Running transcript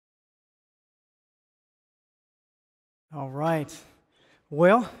All right.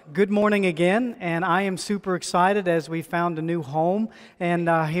 Well, good morning again, and I am super excited as we found a new home, and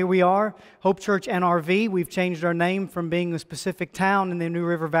here we are, Hope Church NRV. We've changed our name from being a specific town in the New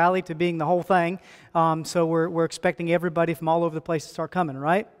River Valley to being the whole thing, so we're expecting everybody from all over the place to start coming,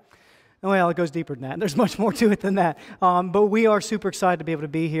 right? Well, it goes deeper than that. There's much more to it than that, but we are super excited to be able to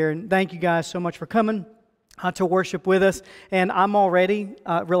be here, and thank you guys so much for coming to worship with us, and I'm already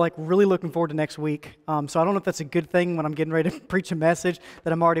really looking forward to next week. So I don't know if that's a good thing when I'm getting ready to preach a message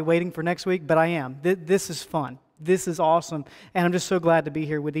that I'm already waiting for next week, but I am. This is fun. This is awesome, and I'm just so glad to be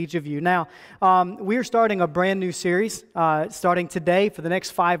here with each of you. Now, we are starting a brand new series starting today for the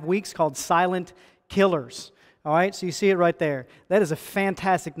next 5 weeks called Silent Killers. All right, so you see it right there. That is a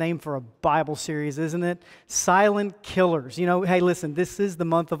fantastic name for a Bible series, isn't it? Silent Killers. You know, hey, listen, this is the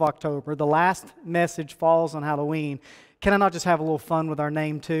month of October. The last message falls on Halloween. Can I not just have a little fun with our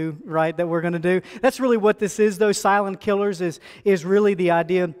name too, right, that we're going to do? That's really what this is, though. Silent Killers is really the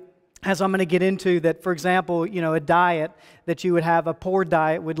idea, as I'm going to get into, that, for example, you know, a diet that you would have, a poor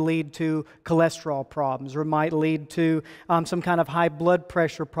diet would lead to cholesterol problems, or might lead to some kind of high blood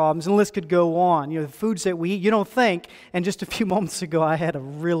pressure problems, and the list could go on. You know, the foods that we eat, you don't think, and just a few moments ago I had a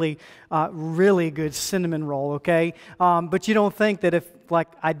really good cinnamon roll, okay? But you don't think that if, like,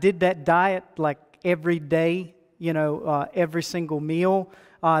 I did that diet, like, every day, you know, every single meal,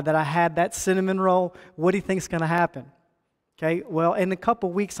 that I had that cinnamon roll, what do you think is going to happen? Okay, well, in a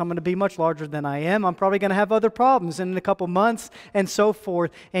couple weeks, I'm going to be much larger than I am. I'm probably going to have other problems in a couple months and so forth,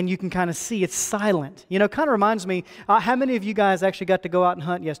 and you can kind of see it's silent. You know, it kind of reminds me, how many of you guys actually got to go out and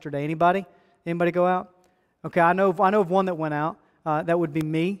hunt yesterday? Anybody? Anybody go out? Okay, I know of one that went out. That would be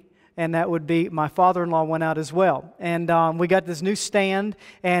me. And that would be my father-in-law went out as well. And we got this new stand,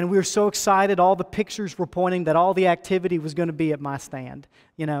 and we were so excited. All the pictures were pointing that all the activity was going to be at my stand,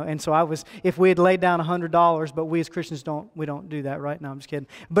 you know. And so I was, if we had laid down $100, but we as Christians don't do that, right? No, I'm just kidding.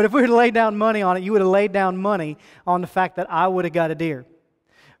 But if we had laid down money on it, you would have laid down money on the fact that I would have got a deer.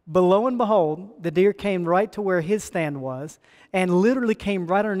 But lo and behold, the deer came right to where his stand was and literally came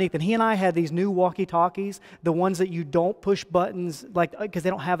right underneath. And he and I had these new walkie-talkies, the ones that you don't push buttons, like, because they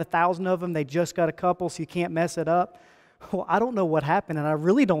don't have 1,000 of them. They just got a couple, so you can't mess it up. Well, I don't know what happened, and I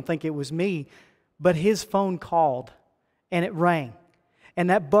really don't think it was me, but his phone called, and it rang. And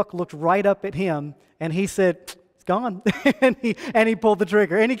that buck looked right up at him, and he said, "It's gone." and he pulled the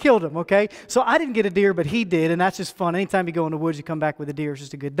trigger, and he killed him, okay? So I didn't get a deer, but he did, and that's just fun. Anytime you go in the woods, you come back with a deer, it's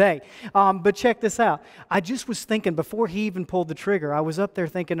just a good day. But check this out. I just was thinking, before he even pulled the trigger, I was up there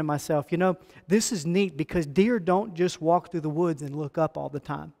thinking to myself, you know, this is neat because deer don't just walk through the woods and look up all the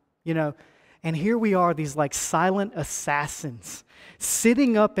time, you know? And here we are, these like silent assassins,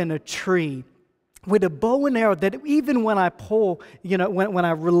 sitting up in a tree with a bow and arrow that even when I pull, you know, when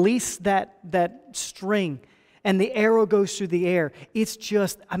I release that string, and the arrow goes through the air, it's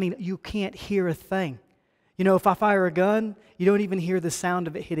just, I mean, you can't hear a thing. You know, if I fire a gun, you don't even hear the sound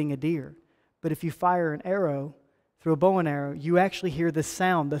of it hitting a deer. But if you fire an arrow through a bow and arrow, you actually hear the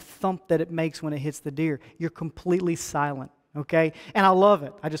sound, the thump that it makes when it hits the deer. You're completely silent, okay? And I love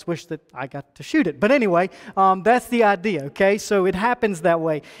it. I just wish that I got to shoot it. But anyway, that's the idea, okay? So it happens that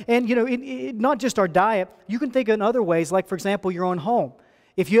way. And, you know, not just our diet, you can think in other ways, like, for example, your own home.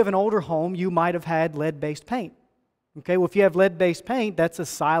 If you have an older home, you might have had lead-based paint. Okay, well, if you have lead-based paint, that's a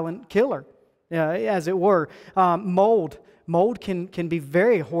silent killer, as it were. Mold can be a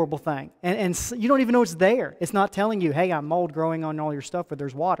very horrible thing, and you don't even know it's there. It's not telling you, hey, I'm mold growing on all your stuff where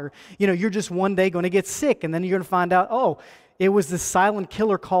there's water. You know, you're just one day going to get sick, and then you're going to find out, oh, it was this silent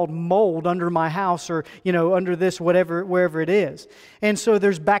killer called mold under my house, or, you know, under this, wherever it is. And so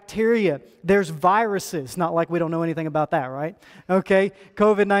there's bacteria, there's viruses, not like we don't know anything about that, right? Okay,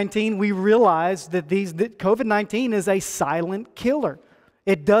 COVID-19, we realize that COVID-19 is a silent killer.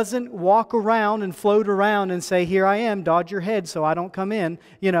 It doesn't walk around and float around and say, here I am, dodge your head so I don't come in.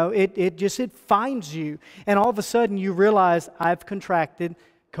 You know, it finds you. And all of a sudden you realize, I've contracted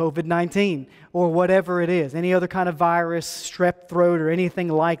COVID-19 or whatever it is, any other kind of virus, strep throat or anything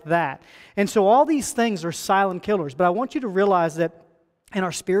like that. And so all these things are silent killers. But I want you to realize that in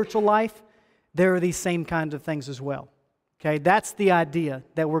our spiritual life, there are these same kinds of things as well. Okay, that's the idea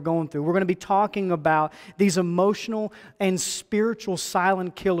that we're going through. We're going to be talking about these emotional and spiritual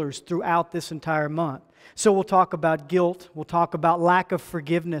silent killers throughout this entire month. So we'll talk about guilt, we'll talk about lack of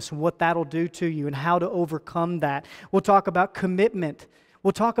forgiveness and what that'll do to you and how to overcome that. We'll talk about commitment.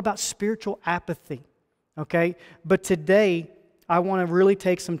 We'll talk about spiritual apathy, okay? But today, I want to really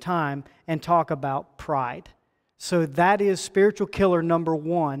take some time and talk about pride. So that is spiritual killer number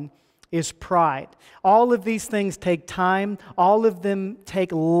one, is pride. All of these things take time. All of them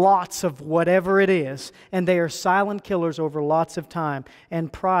take lots of whatever it is, and they are silent killers over lots of time.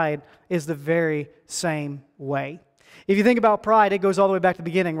 And pride is the very same way. If you think about pride, it goes all the way back to the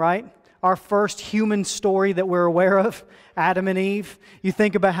beginning, right? Our first human story that we're aware of, Adam and Eve. You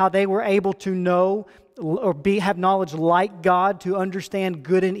think about how they were able to know or have knowledge like God, to understand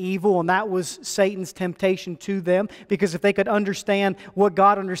good and evil, and that was Satan's temptation to them, because if they could understand what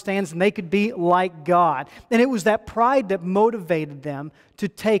God understands, then they could be like God. And it was that pride that motivated them to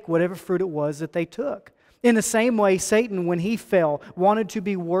take whatever fruit it was that they took. In the same way, Satan, when he fell, wanted to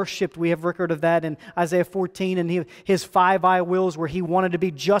be worshipped. We have record of that in Isaiah 14, and his 5 eye wills, where he wanted to be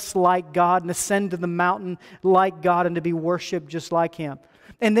just like God and ascend to the mountain like God and to be worshipped just like Him.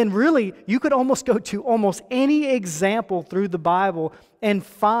 And then really, you could almost go to almost any example through the Bible and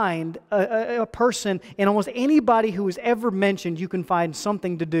find a person, and almost anybody who is ever mentioned, you can find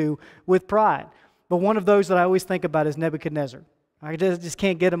something to do with pride. But one of those that I always think about is Nebuchadnezzar. I just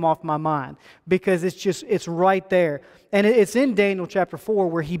can't get him off my mind, because it's right there. And it's in Daniel chapter 4,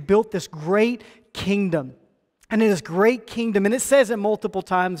 where he built this great kingdom. And in this great kingdom, and it says it multiple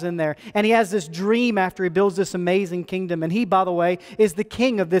times in there, and he has this dream after he builds this amazing kingdom. And he, by the way, is the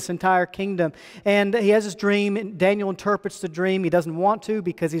king of this entire kingdom. And he has this dream, and Daniel interprets the dream. He doesn't want to,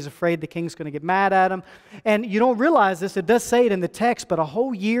 because he's afraid the king's going to get mad at him. And you don't realize this, it does say it in the text, but a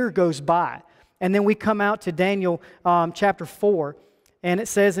whole year goes by. And then we come out to Daniel chapter 4, and it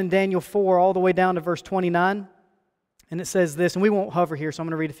says in Daniel 4 all the way down to verse 29, and it says this, and we won't hover here, so I'm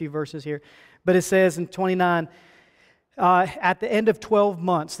going to read a few verses here. But it says in 29, at the end of 12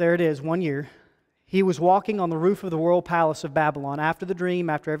 months, there it is, 1 year, he was walking on the roof of the royal palace of Babylon after the dream,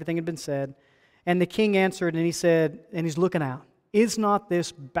 after everything had been said. And the king answered, and he said, and he's looking out, "Is not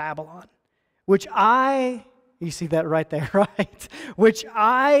this Babylon, which you see that right there, right? Which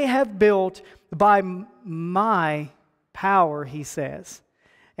I have built by my power," he says.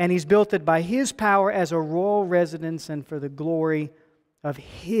 And he's built it by his power as a royal residence and for the glory of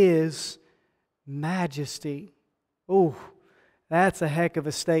his majesty. Oh, that's a heck of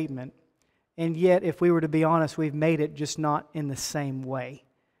a statement. And yet, if we were to be honest, we've made it just not in the same way.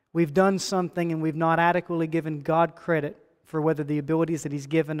 We've done something and we've not adequately given God credit for whether the abilities that He's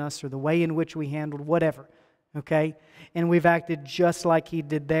given us or the way in which we handled whatever. Okay? And we've acted just like He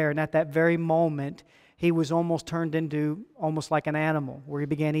did there. And at that very moment, he was almost turned into almost like an animal, where he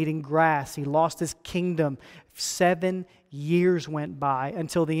began eating grass. He lost his kingdom. 7 years went by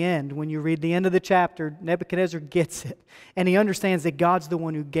until the end. When you read the end of the chapter, Nebuchadnezzar gets it. And he understands that God's the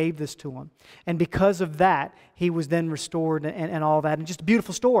one who gave this to him. And because of that, he was then restored and all that. And just a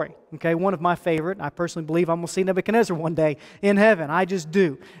beautiful story. Okay, one of my favorite. I personally believe I'm going to see Nebuchadnezzar one day in heaven. I just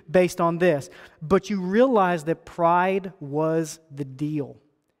do, based on this. But you realize that pride was the deal.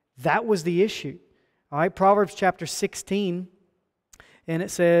 That was the issue. All right, Proverbs chapter 16, and it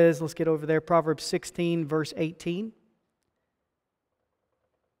says, let's get over there, Proverbs 16, verse 18.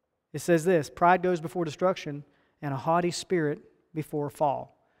 It says this, "Pride goes before destruction, and a haughty spirit before a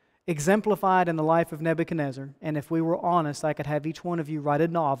fall." Exemplified in the life of Nebuchadnezzar. And if we were honest, I could have each one of you write a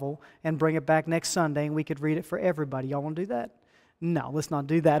novel and bring it back next Sunday, and we could read it for everybody. Y'all want to do that? No, let's not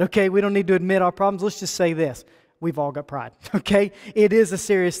do that. Okay, we don't need to admit our problems. Let's just say this. We've all got pride, okay? It is a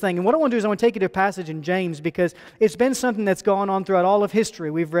serious thing. And what I want to do is I want to take you to a passage in James, because it's been something that's gone on throughout all of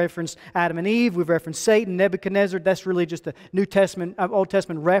history. We've referenced Adam and Eve. We've referenced Satan, Nebuchadnezzar. That's really just a Old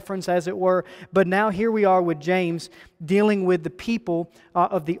Testament reference, as it were. But now here we are with James dealing with the people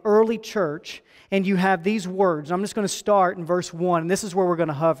of the early church. And you have these words. I'm just going to start in verse 1, and this is where we're going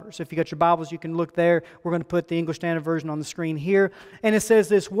to hover. So if you got your Bibles, you can look there. We're going to put the English Standard Version on the screen here. And it says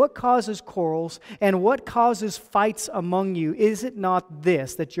this, "What causes quarrels and what causes fights among you? Is it not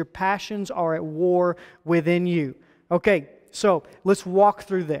this, that your passions are at war within you?" Okay, so let's walk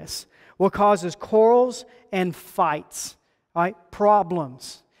through this. What causes quarrels and fights? All right,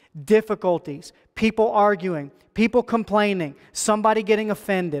 problems, difficulties, people arguing, people complaining, somebody getting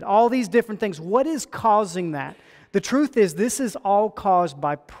offended, all these different things. What is causing that? The truth is, this is all caused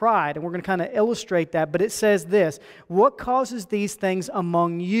by pride, and we're going to kind of illustrate that, but it says this, "What causes these things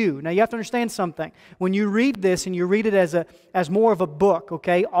among you?" Now, you have to understand something. When you read this, and you read it as more of a book,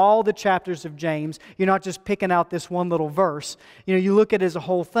 okay, all the chapters of James, you're not just picking out this one little verse. You know, you look at it as a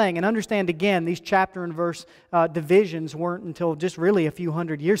whole thing, and understand, again, these chapter and verse divisions weren't until just really a few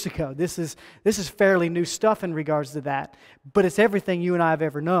hundred years ago. This is fairly new stuff in regards to that, but it's everything you and I have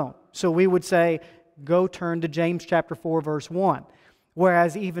ever known. So we would say, go turn to James chapter 4, verse 1.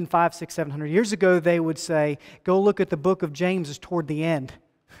 Whereas even 500, 600, 700 years ago, they would say, go look at the book of James, it's toward the end.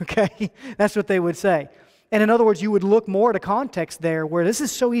 Okay? That's what they would say. And in other words, you would look more at a context there where this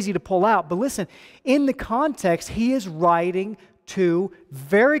is so easy to pull out. But listen, in the context, he is writing to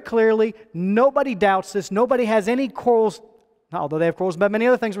very clearly, nobody doubts this, nobody has any quarrels, although they have quarrels about many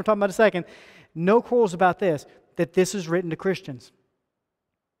other things we're talking about in a second, no quarrels about this, that this is written to Christians.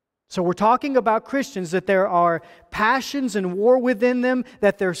 So we're talking about Christians, that there are passions and war within them,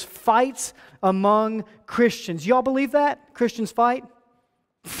 that there's fights among Christians. Y'all believe that? Christians fight?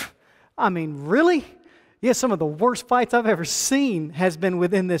 I mean, really? Yeah, some of the worst fights I've ever seen has been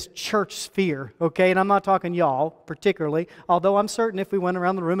within this church sphere, okay? And I'm not talking y'all particularly, although I'm certain if we went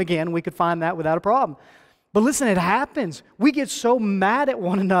around the room again, we could find that without a problem. But listen, it happens. We get so mad at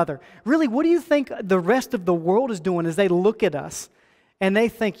one another. Really, what do you think the rest of the world is doing as they look at us and they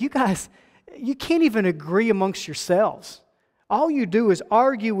think, you guys, you can't even agree amongst yourselves. All you do is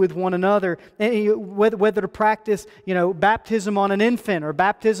argue with one another, and whether to practice, baptism on an infant or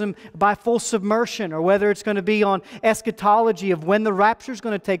baptism by full submersion, or whether it's going to be on eschatology of when the rapture is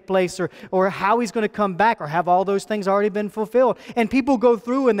going to take place, or how He's going to come back, or have all those things already been fulfilled. And people go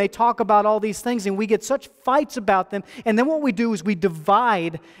through and they talk about all these things, and we get such fights about them. And then what we do is we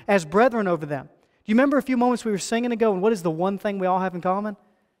divide as brethren over them. Do you remember a few moments we were singing ago, and what is the one thing we all have in common?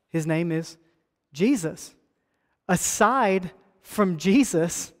 His name is Jesus. Aside from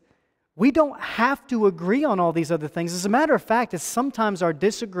Jesus, we don't have to agree on all these other things. As a matter of fact, it's sometimes our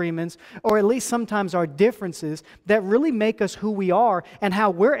disagreements, or at least sometimes our differences, that really make us who we are and how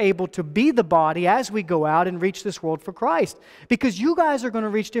we're able to be the body as we go out and reach this world for Christ. Because you guys are going to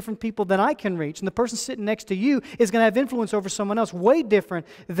reach different people than I can reach, and the person sitting next to you is going to have influence over someone else way different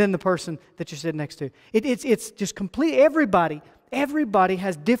than the person that you're sitting next to. It's just complete. Everybody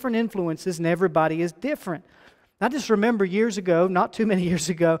has different influences, and everybody is different. I just remember years ago, not too many years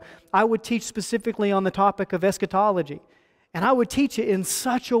ago, I would teach specifically on the topic of eschatology. And I would teach it in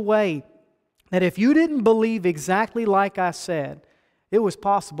such a way that if you didn't believe exactly like I said, it was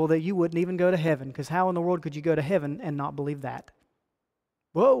possible that you wouldn't even go to heaven. Because how in the world could you go to heaven and not believe that?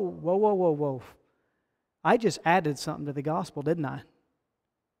 Whoa. I just added something to the gospel, didn't I?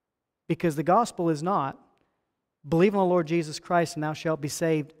 Because the gospel is not believe on the Lord Jesus Christ and thou shalt be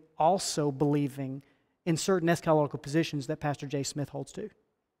saved, also believing in certain eschatological positions that Pastor Jay Smith holds to.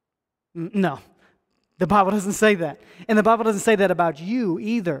 No, the Bible doesn't say that. And the Bible doesn't say that about you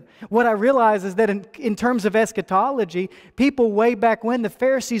either. What I realize is that in terms of eschatology, people way back when, the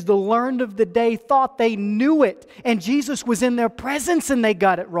Pharisees, the learned of the day, thought they knew it. And Jesus was in their presence and they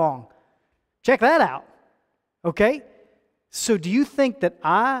got it wrong. Check that out. Okay? So do you think that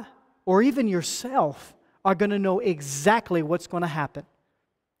I, or even yourself, are going to know exactly what's going to happen?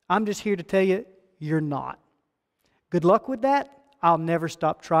 I'm just here to tell you, you're not. Good luck with that. I'll never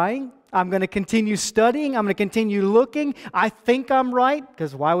stop trying. I'm going to continue studying. I'm going to continue looking. I think I'm right,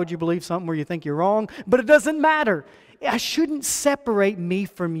 because why would you believe something where you think you're wrong? But it doesn't matter. I shouldn't separate me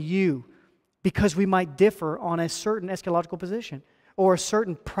from you because we might differ on a certain eschatological position or a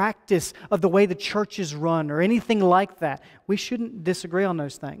certain practice of the way the church is run or anything like that. We shouldn't disagree on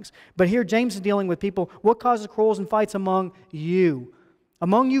those things. But here James is dealing with people. What causes quarrels and fights among you?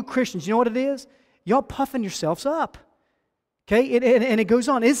 Among you Christians. You know what it is? Y'all puffing yourselves up. Okay? And it goes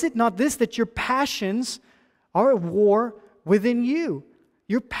on. Is it not this, that your passions are at war within you?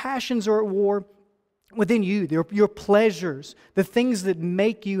 Your passions are at war within you. Your pleasures, the things that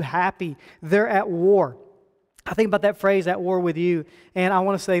make you happy, they're at war. I think about that phrase, at war with you, and I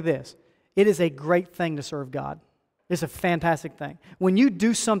want to say this. It is a great thing to serve God. It's a fantastic thing. When you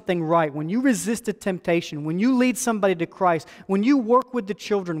do something right, when you resist a temptation, when you lead somebody to Christ, when you work with the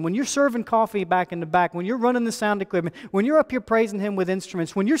children, when you're serving coffee back in the back, when you're running the sound equipment, when you're up here praising Him with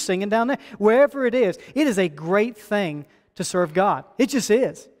instruments, when you're singing down there, wherever it is a great thing to serve God. It just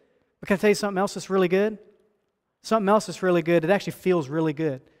is. But can I tell you something else that's really good? Something else that's really good, it actually feels really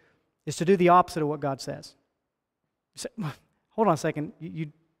good, is to do the opposite of what God says. You say, hold on a second,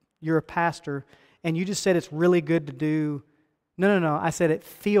 you're a pastor, and you just said it's really good to do. No. I said it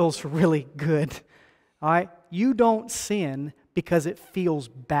feels really good. All right? You don't sin because it feels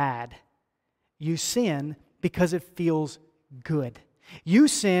bad. You sin because it feels good. You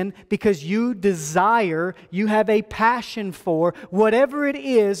sin because you desire, you have a passion for whatever it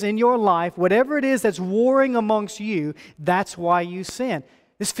is in your life, whatever it is that's warring amongst you, that's why you sin.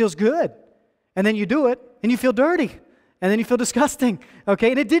 This feels good. And then you do it, and you feel dirty. And then you feel disgusting,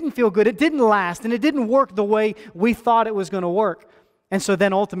 okay? And it didn't feel good. It didn't last, and it didn't work the way we thought it was going to work. And so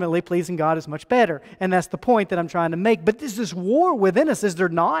then ultimately pleasing God is much better. And that's the point that I'm trying to make. But there's this war within us, is there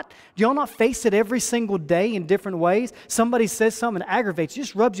not? Do y'all not face it every single day in different ways? Somebody says something that aggravates you,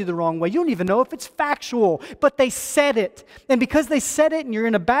 just rubs you the wrong way. You don't even know if it's factual, but they said it. And because they said it and you're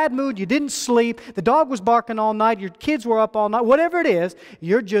in a bad mood, you didn't sleep, the dog was barking all night, your kids were up all night, whatever it is,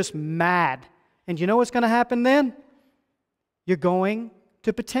 you're just mad. And you know what's going to happen then? You're going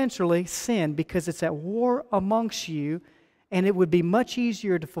to potentially sin because it's at war amongst you. And it would be much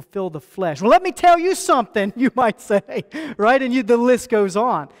easier to fulfill the flesh. Well, let me tell you something, you might say, right? And the list goes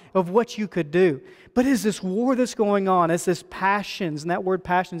on of what you could do. But it's this war that's going on. It's this passions. And that word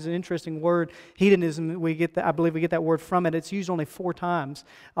passion is an interesting word. Hedonism, I believe we get that word from it. It's used only 4 times.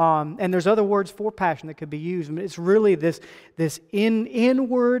 And there's other words for passion that could be used. I mean, it's really this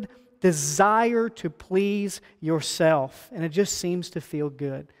inward desire to please yourself. And it just seems to feel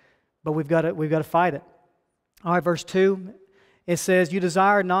good. But we've got to fight it. All right, verse 2. It says, you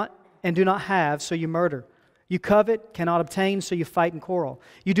desire not and do not have, so you murder. You covet, cannot obtain, so you fight and quarrel.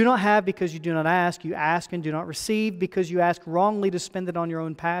 You do not have because you do not ask. You ask and do not receive because you ask wrongly to spend it on your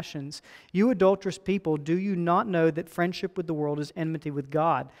own passions. You adulterous people, do you not know that friendship with the world is enmity with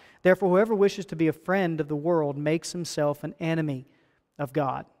God? Therefore, whoever wishes to be a friend of the world makes himself an enemy of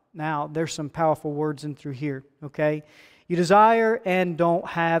God. Now, there's some powerful words in through here, okay? You desire and don't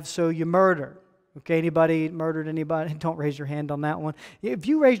have, so you murder. Okay, anybody murdered anybody? Don't raise your hand on that one. If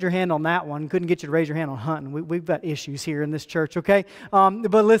you raised your hand on that one, couldn't get you to raise your hand on hunting. We've got issues here in this church, okay?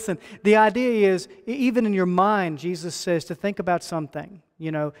 But listen, the idea is, even in your mind, Jesus says to think about something,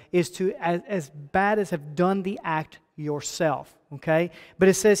 is to, as bad as have done the act yourself, okay? But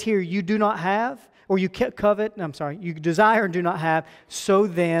it says here, you do not have, or you you desire and do not have, so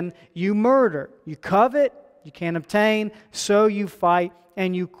then you murder. You covet, you can't obtain, so you fight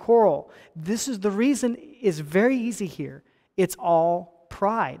and you quarrel. This is the reason. It's very easy here. It's all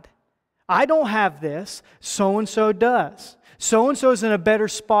pride. I don't have this, so-and-so does. So-and-so is in a better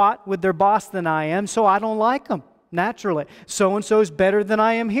spot with their boss than I am, so I don't like them, naturally. So-and-so is better than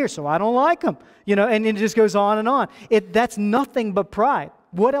I am here, so I don't like them. And it just goes on and on. That's nothing but pride.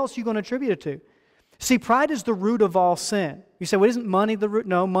 What else are you going to attribute it to? See, pride is the root of all sin. You say, well, isn't money the root?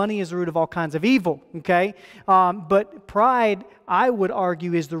 No, money is the root of all kinds of evil, okay? But pride, I would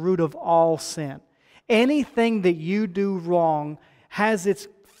argue, is the root of all sin. Anything that you do wrong has its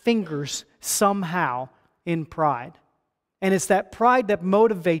fingers somehow in pride. And it's that pride that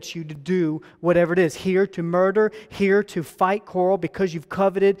motivates you to do whatever it is. Here to murder, here to fight, quarrel, because you've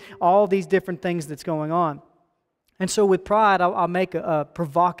coveted all these different things that's going on. And so with pride, I'll make a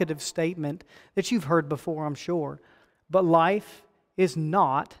provocative statement that you've heard before, I'm sure. But life is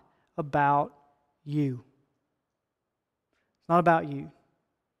not about you. It's not about you.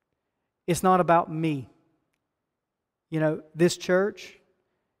 It's not about me. This church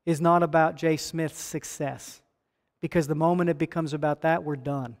is not about Jay Smith's success. Because the moment it becomes about that, we're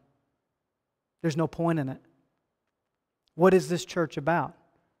done. There's no point in it. What is this church about?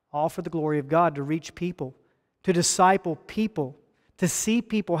 All for the glory of God, to reach people, to disciple people, to see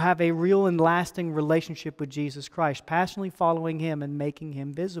people have a real and lasting relationship with Jesus Christ, passionately following Him and making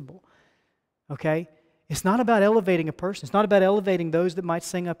Him visible. Okay? It's not about elevating a person. It's not about elevating those that might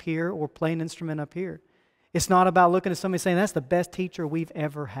sing up here or play an instrument up here. It's not about looking at somebody saying, that's the best teacher we've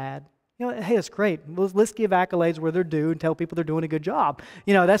ever had. Hey, that's great. Let's give accolades where they're due and tell people they're doing a good job.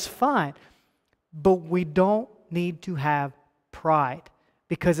 That's fine. But we don't need to have pride.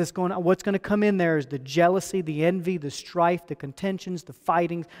 Because what's going to come in there is the jealousy, the envy, the strife, the contentions, the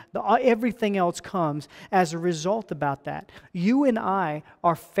fighting, everything else comes as a result about that. You and I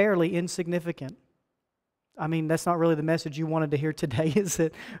are fairly insignificant. I mean, that's not really the message you wanted to hear today, is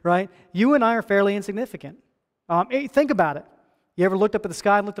it? Right? You and I are fairly insignificant. Think about it. You ever looked up at the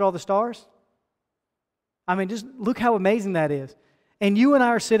sky and looked at all the stars? I mean, just look how amazing that is. And you and I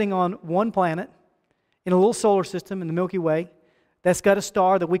are sitting on one planet in a little solar system in the Milky Way that's got a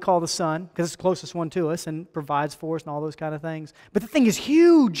star that we call the sun, because it's the closest one to us and provides for us and all those kind of things. But the thing is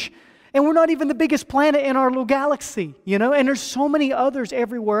huge. And we're not even the biggest planet in our little galaxy, And there's so many others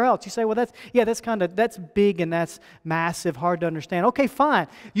everywhere else. You say, well, that's big and that's massive, hard to understand. Okay, fine.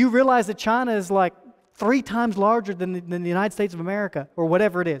 You realize that China is like 3 times larger than the United States of America, or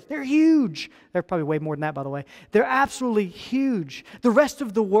whatever it is. They're huge. They're probably way more than that, by the way. They're absolutely huge. The rest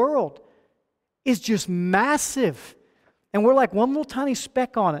of the world is just massive. And we're like one little tiny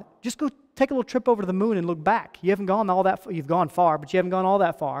speck on it. Just go take a little trip over to the moon and look back. You haven't gone all that far. You've gone far, but you haven't gone all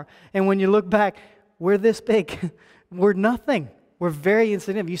that far. And when you look back, we're this big. We're nothing. We're very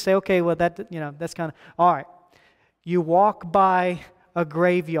insignificant. You say, okay, well, that's kind of, all right. You walk by a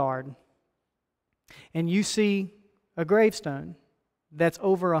graveyard and you see a gravestone. that's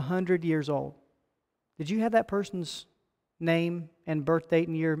over 100 years old. Did you have that person's name and birth date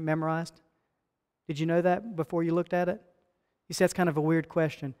and year memorized? Did you know that before you looked at it? You see, that's kind of a weird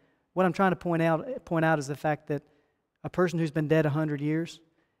question. What I'm trying to point out is the fact that a person who's been dead 100 years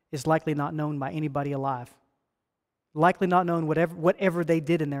is likely not known by anybody alive. Likely not known whatever they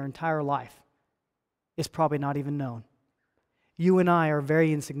did in their entire life is probably not even known. You and I are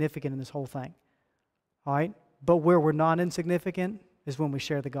very insignificant in this whole thing. All right? But where we're not insignificant is when we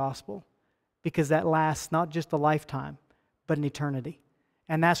share the gospel. Because that lasts not just a lifetime, but an eternity.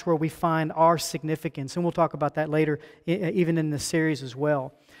 And that's where we find our significance. And we'll talk about that later, even in this series as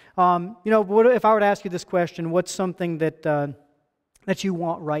well. If I were to ask you this question, what's something that you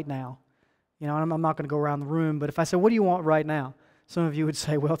want right now? And I'm not going to go around the room, but if I said, what do you want right now? Some of you would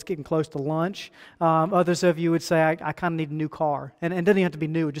say, well, it's getting close to lunch. Others of you would say, I kind of need a new car. And it doesn't even have to be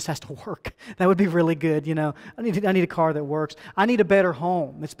new, it just has to work. That would be really good, I need a car that works. I need a better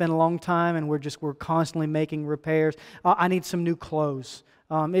home. It's been a long time and we're constantly making repairs. I need some new clothes.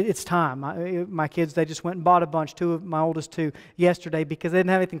 It's time. My kids, they just went and bought a bunch, my oldest two, yesterday because they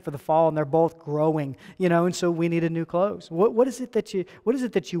didn't have anything for the fall and they're both growing, and so we needed new clothes. What is it that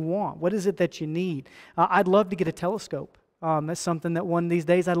you want? What is it that you need? I'd love to get a telescope. That's something that one of these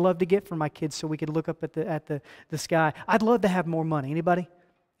days I'd love to get for my kids so we could look up at the sky. I'd love to have more money. Anybody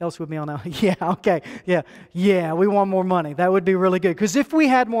else with me on that? Yeah, okay. Yeah, we want more money. That would be really good. Because if we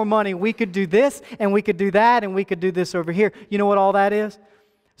had more money, we could do this, and we could do that, and we could do this over here. You know what all that is?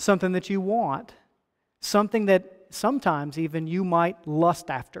 Something that you want. Something that sometimes even you might lust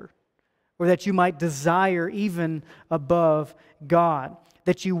after, or that you might desire even above God.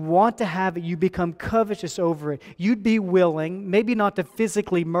 That you want to have it, you become covetous over it. You'd be willing, maybe not to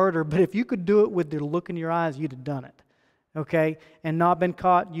physically murder, but if you could do it with the look in your eyes, you'd have done it. Okay? And not been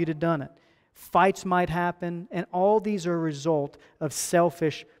caught, you'd have done it. Fights might happen, and all these are a result of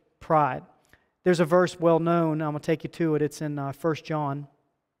selfish pride. There's a verse well known, I'm going to take you to it. It's in 1 John,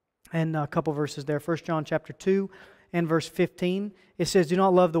 and a couple verses there. 1 John chapter 2 and verse 15. It says, do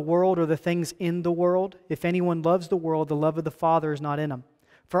not love the world or the things in the world. If anyone loves the world, the love of the Father is not in him.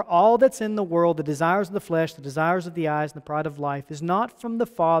 For all that's in the world, the desires of the flesh, the desires of the eyes, and the pride of life, is not from the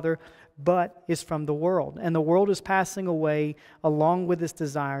Father, but is from the world. And the world is passing away along with its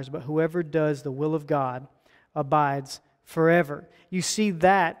desires, but whoever does the will of God abides forever. You see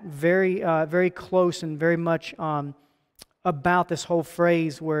that very close and very much about this whole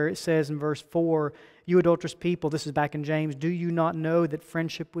phrase where it says in verse 4, you adulterous people, this is back in James, do you not know that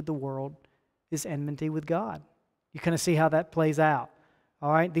friendship with the world is enmity with God? You kind of see how that plays out.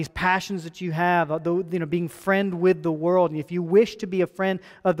 All right, these passions that you have, being friend with the world. And if you wish to be a friend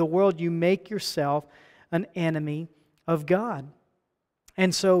of the world, you make yourself an enemy of God.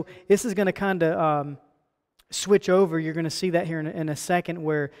 And so this is going to kind of switch over. You're going to see that here in a second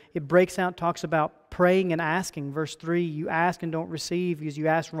where it breaks out, talks about praying and asking. Verse 3, you ask and don't receive because you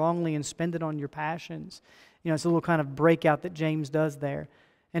ask wrongly and spend it on your passions. It's a little kind of breakout that James does there.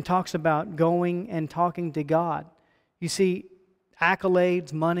 And talks about going and talking to God. You see,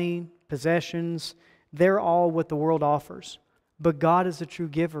 accolades, money, possessions, they're all what the world offers. But God is the true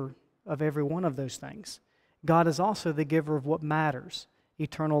giver of every one of those things. God is also the giver of what matters,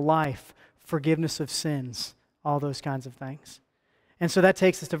 eternal life, forgiveness of sins, all those kinds of things. And so that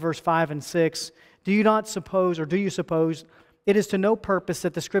takes us to verse 5 and 6. Do you suppose it is to no purpose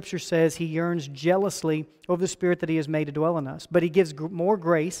that the Scripture says He yearns jealously over the Spirit that He has made to dwell in us, but He gives more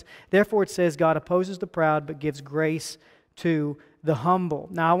grace. Therefore it says God opposes the proud, but gives grace to the humble.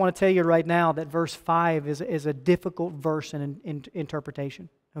 Now, I want to tell you right now that verse 5 is a difficult verse in interpretation.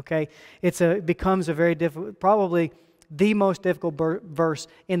 Okay? It becomes a very difficult, probably the most difficult verse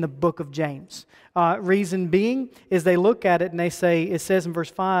in the book of James. Reason being is they look at it and they say, it says in verse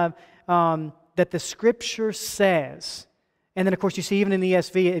 5 that the Scripture says, and then of course you see even in the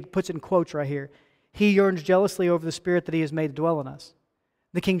ESV, it puts it in quotes right here, He yearns jealously over the Spirit that He has made to dwell in us.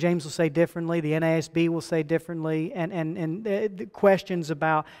 The King James will say differently, the NASB will say differently, and the questions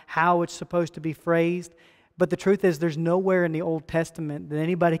about how it's supposed to be phrased. But the truth is there's nowhere in the Old Testament that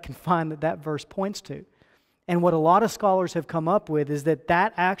anybody can find that verse points to. And what a lot of scholars have come up with is that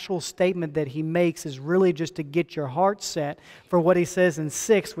actual statement that he makes is really just to get your heart set for what he says in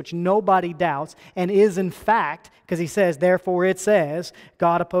 6, which nobody doubts, and is in fact, because he says, therefore it says,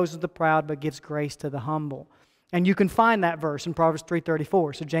 God opposes the proud but gives grace to the humble. And you can find that verse in Proverbs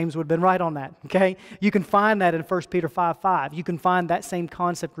 3:34. So James would have been right on that, okay? You can find that in 1 Peter 5:5. You can find that same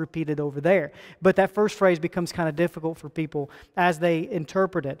concept repeated over there. But that first phrase becomes kind of difficult for people as they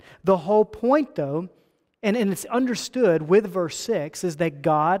interpret it. The whole point, though, and it's understood with verse 6, is that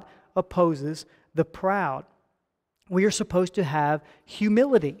God opposes the proud. we are supposed to have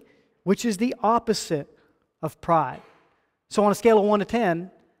humility, which is the opposite of pride. So on a scale of 1 to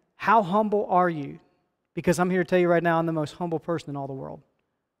 10, how humble are you? Because I'm here to tell you right now, I'm the most humble person in all the world.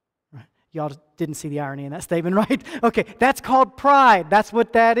 Right? Y'all just didn't see the irony in that statement, right? Okay, that's called pride. That's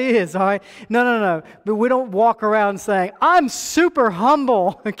what that is, all right? No. But we don't walk around saying, I'm super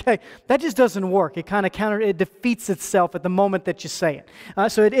humble, okay? That just doesn't work. It kind of it defeats itself at the moment that you say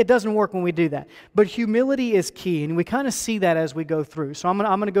it. So it doesn't work when we do that. But humility is key, and we kind of see that as we go through. So I'm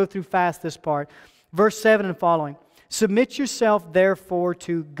going to go through fast this part. Verse 7 and following. Submit yourself, therefore,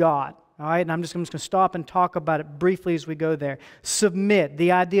 to God. All right, and I'm just going to stop and talk about it briefly as we go there. Submit,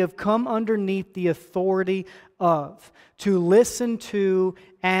 the idea of come underneath the authority of, to listen to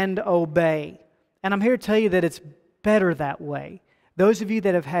and obey. And I'm here to tell you that it's better that way. Those of you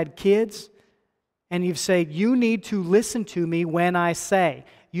that have had kids and you've said, you need to listen to me when I say,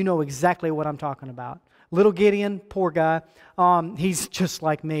 you know exactly what I'm talking about. Little Gideon, poor guy, he's just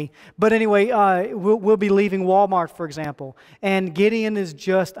like me. But anyway, we'll be leaving Walmart, for example. And Gideon is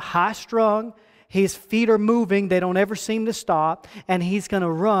just high-strung. His feet are moving. They don't ever seem to stop. And he's going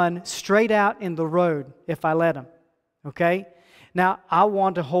to run straight out in the road if I let him. Okay? Now, I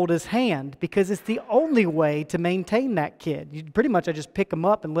want to hold his hand because it's the only way to maintain that kid. Pretty much I just pick him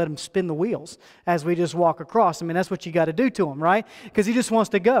up and let him spin the wheels as we just walk across. I mean, that's what you got to do to him, right? Because he just wants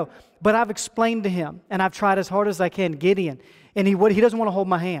to go. But I've explained to him, and I've tried as hard as I can, Gideon, and he doesn't want to hold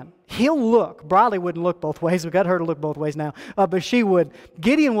my hand. He'll look. Briley wouldn't look both ways. We got her to look both ways now, but she would.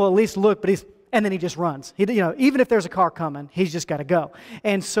 Gideon will at least look, but and then he just runs. Even if there's a car coming, he's just got to go.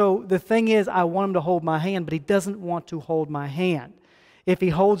 And so the thing is, I want him to hold my hand, but he doesn't want to hold my hand. If he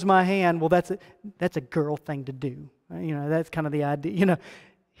holds my hand, well, that's a girl thing to do. That's kind of the idea.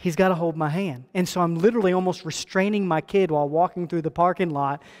 He's got to hold my hand. And so I'm literally almost restraining my kid while walking through the parking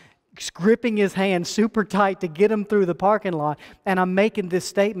lot, gripping his hand super tight to get him through the parking lot. And I'm making this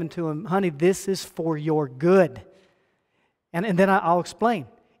statement to him, honey, this is for your good. And then I'll explain.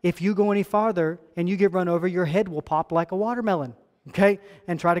 If you go any farther and you get run over, your head will pop like a watermelon. Okay?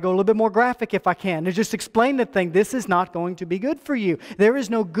 And try to go a little bit more graphic if I can. And just explain the thing. This is not going to be good for you. There is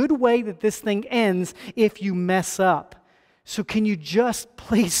no good way that this thing ends if you mess up. So can you just,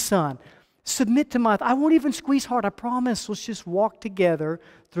 please, son, submit to I won't even squeeze hard, I promise. Let's just walk together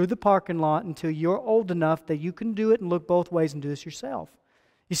through the parking lot until you're old enough that you can do it and look both ways and do this yourself.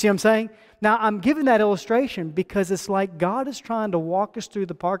 You see what I'm saying? Now, I'm giving that illustration because it's like God is trying to walk us through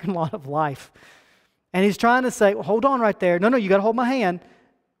the parking lot of life. And He's trying to say, well, hold on right there. No, you got to hold my hand.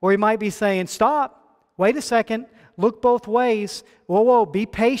 Or He might be saying, stop, wait a second, look both ways. Whoa, be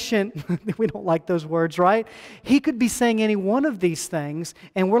patient. We don't like those words, right? He could be saying any one of these things,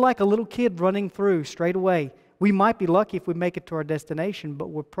 and we're like a little kid running through straight away. We might be lucky if we make it to our destination, but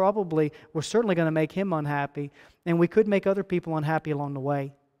we're certainly going to make Him unhappy, and we could make other people unhappy along the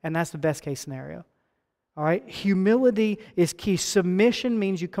way. And that's the best case scenario. All right? Humility is key. Submission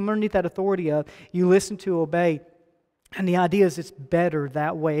means you come underneath that authority of, you listen to, obey. And the idea is it's better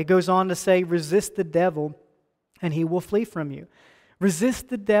that way. It goes on to say, resist the devil and he will flee from you. Resist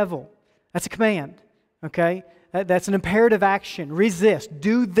the devil. That's a command. Okay? That's an imperative action. Resist.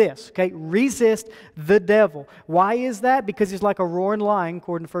 Do this. Okay? Resist the devil. Why is that? Because he's like a roaring lion,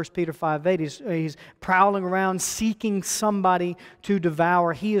 according to 1 Peter 5:8. He's prowling around, seeking somebody to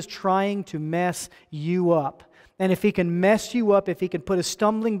devour. He is trying to mess you up. And if he can mess you up, if he can put a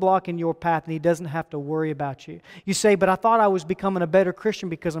stumbling block in your path, then he doesn't have to worry about you. You say, but I thought I was becoming a better Christian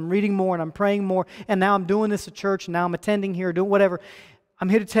because I'm reading more and I'm praying more, and now I'm doing this at church, and now I'm attending here, doing whatever. I'm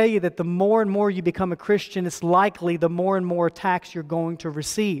here to tell you that the more and more you become a Christian, it's likely the more and more attacks you're going to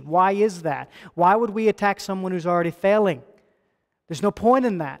receive. Why is that? Why would we attack someone who's already failing? There's no point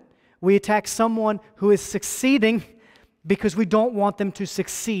in that. We attack someone who is succeeding because we don't want them to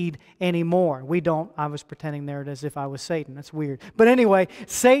succeed anymore. We don't. I was pretending there as if I was Satan. That's weird. But anyway,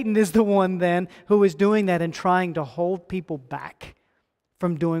 Satan is the one then who is doing that and trying to hold people back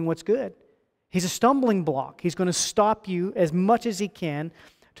from doing what's good. He's a stumbling block. He's going to stop you as much as he can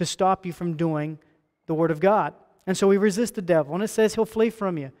to stop you from doing the Word of God. And so we resist the devil. And it says he'll flee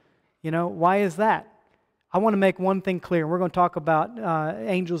from you. Why is that? I want to make one thing clear. We're going to talk about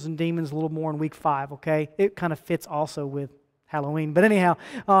angels and demons a little more in week 5, okay? It kind of fits also with Halloween. But anyhow,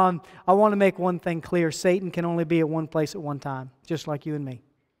 I want to make one thing clear. Satan can only be at one place at one time, just like you and me.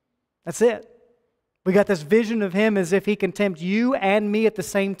 That's it. We got this vision of him as if he can tempt you and me at the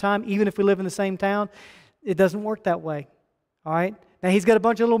same time, even if we live in the same town. It doesn't work that way. All right? Now, he's got a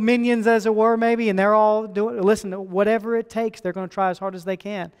bunch of little minions, as it were, maybe, and they're all doing, listen, whatever it takes, they're going to try as hard as they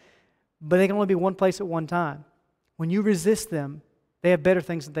can. But they can only be one place at one time. When you resist them, they have better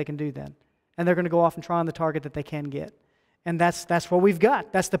things that they can do then. and they're going to go off and try on the target that they can get. And that's what we've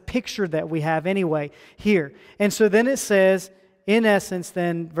got. That's the picture that we have anyway here. And so then it says, in essence,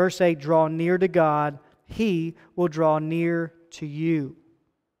 then, verse 8, draw near to God, He will draw near to you.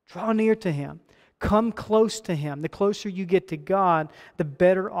 Draw near to Him. Come close to Him. The closer you get to God, the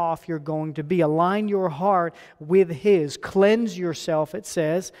better off you're going to be. Align your heart with His. Cleanse yourself, it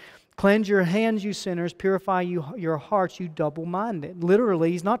says. Cleanse your hands, you sinners. Purify your hearts, you double-minded.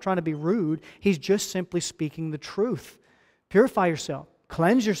 Literally, He's not trying to be rude. He's just simply speaking the truth. Purify yourself.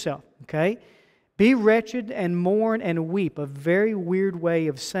 Cleanse yourself. Okay? Be wretched and mourn and weep. A very weird way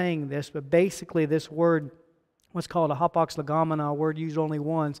of saying this, but basically this word, what's called a hapax legomena, a word used only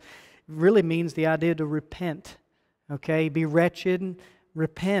once, really means the idea to repent. Okay? Be wretched,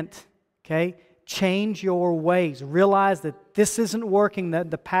 repent. Okay? Change your ways. Realize that this isn't working,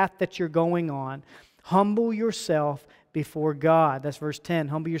 the path that you're going on. Humble yourself before God. That's verse 10.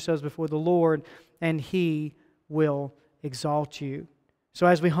 Humble yourselves before the Lord, and He will exalt you. So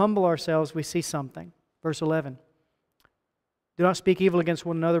as we humble ourselves, we see something. Verse 11. Do not speak evil against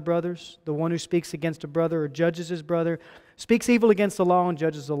one another, brothers. The one who speaks against a brother or judges his brother speaks evil against the law and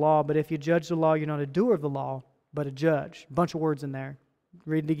judges the law. But if you judge the law, you're not a doer of the law, but a judge. A bunch of words in there.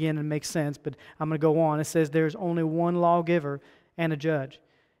 Read it again and it makes sense, but I'm going to go on. It says there's only one lawgiver and a judge.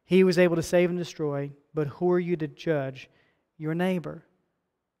 He was able to save and destroy, but who are you to judge your neighbor?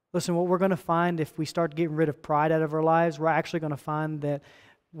 Listen, what we're going to find if we start getting rid of pride out of our lives, we're actually going to find that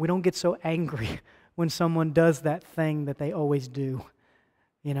we don't get so angry when someone does that thing that they always do,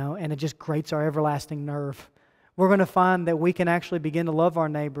 and it just grates our everlasting nerve. We're going to find that we can actually begin to love our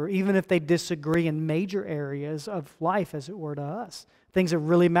neighbor, even if they disagree in major areas of life, as it were, to us. Things that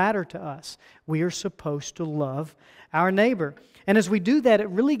really matter to us. We are supposed to love our neighbor. And as we do that, it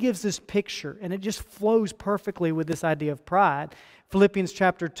really gives this picture, and it just flows perfectly with this idea of pride. Philippians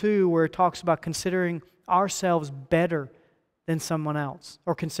chapter 2, where it talks about considering ourselves better than someone else,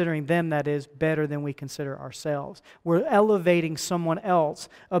 or considering them, that is, better than we consider ourselves. We're elevating someone else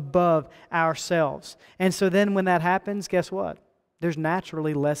above ourselves. And so then when that happens, guess what? There's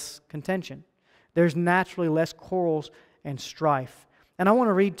naturally less contention. There's naturally less quarrels and strife. And I want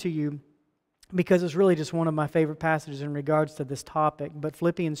to read to you, because it's really just one of my favorite passages in regards to this topic, but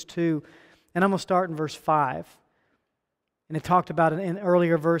Philippians 2, and I'm going to start in verse 5. And it talked about in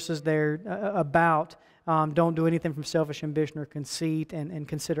earlier verses there about don't do anything from selfish ambition or conceit, and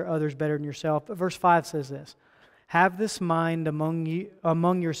consider others better than yourself. But verse 5 says this, have this mind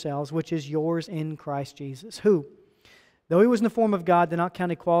among yourselves, which is yours in Christ Jesus, who, though He was in the form of God, did not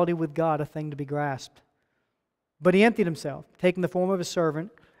count equality with God a thing to be grasped. But He emptied Himself, taking the form of a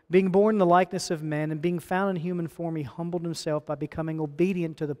servant, being born in the likeness of men, and being found in human form, He humbled Himself by becoming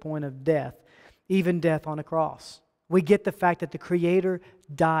obedient to the point of death, even death on a cross. We get the fact that the Creator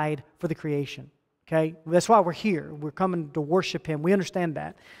died for the creation. Okay? That's why we're here. We're coming to worship Him. We understand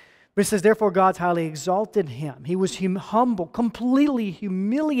that. But it says, therefore God's highly exalted Him. He was humble, completely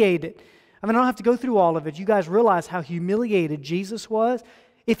humiliated. I mean, I don't have to go through all of it. You guys realize how humiliated Jesus was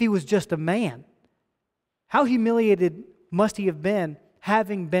if He was just a man. How humiliated must He have been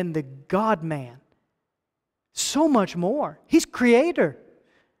having been the God-man? So much more. He's Creator.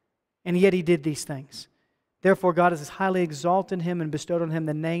 And yet He did these things. Therefore God has highly exalted Him and bestowed on Him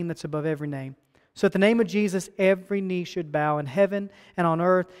the name that's above every name. So at the name of Jesus, every knee should bow in heaven and on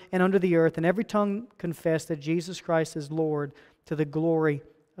earth and under the earth, and every tongue confess that Jesus Christ is Lord, to the glory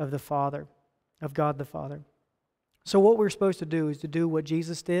of the Father, of God the Father. So what we're supposed to do is to do what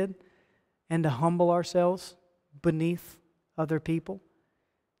Jesus did and to humble ourselves beneath other people,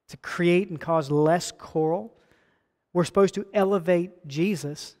 to create and cause less quarrel. We're supposed to elevate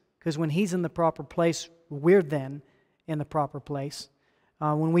Jesus, because when He's in the proper place, we're then in the proper place.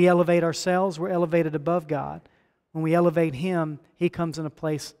 When we elevate ourselves, we're elevated above God. When we elevate Him, He comes in a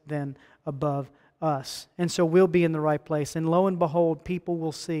place then above us. And so we'll be in the right place. And lo and behold, people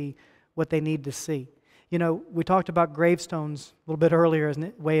will see what they need to see. You know, we talked about gravestones a little bit earlier as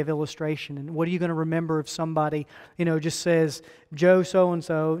a way of illustration. And what are you going to remember if somebody, just says, Joe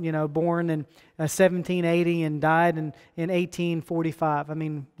so-and-so, born in 1780 and died in 1845. I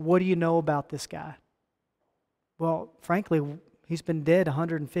mean, what do you know about this guy? Well, frankly, he's been dead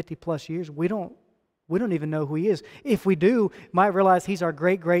 150 plus years. We don't even know who he is. If we do, might realize he's our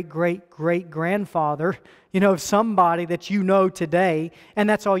great-great-great-great-grandfather, of somebody that you know today, and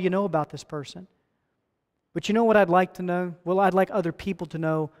that's all you know about this person. But you know what I'd like to know? Well, I'd like other people to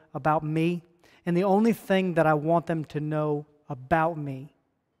know about me, and the only thing that I want them to know about me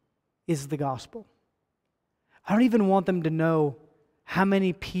is the gospel. I don't even want them to know how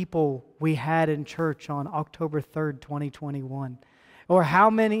many people we had in church on October 3rd, 2021. Or how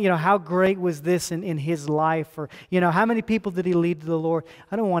many, how great was this in his life? Or, how many people did he lead to the Lord?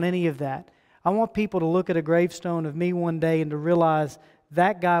 I don't want any of that. I want people to look at a gravestone of me one day and to realize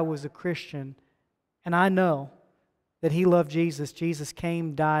that guy was a Christian. And I know that he loved Jesus. Jesus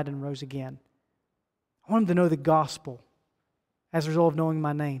came, died, and rose again. I want them to know the gospel as a result of knowing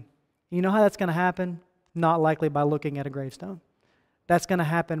my name. You know how that's going to happen? Not likely by looking at a gravestone. That's going to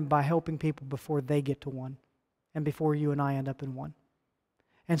happen by helping people before they get to one and before you and I end up in one.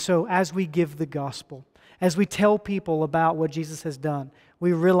 And so as we give the gospel, as we tell people about what Jesus has done,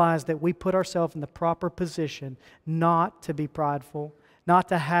 we realize that we put ourselves in the proper position not to be prideful, not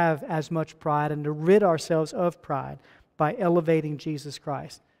to have as much pride, and to rid ourselves of pride by elevating Jesus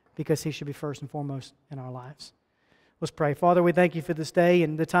Christ, because He should be first and foremost in our lives. Let's pray. Father, we thank You for this day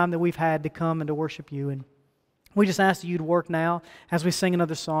and the time that we've had to come and to worship You. And we just ask that You'd work now as we sing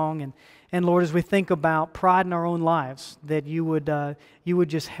another song. And Lord, as we think about pride in our own lives, that You would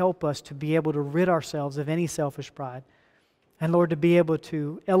just help us to be able to rid ourselves of any selfish pride. And Lord, to be able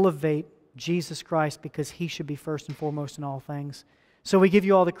to elevate Jesus Christ because He should be first and foremost in all things. So we give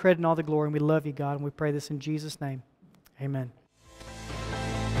You all the credit and all the glory, and we love You, God, and we pray this in Jesus' name. Amen.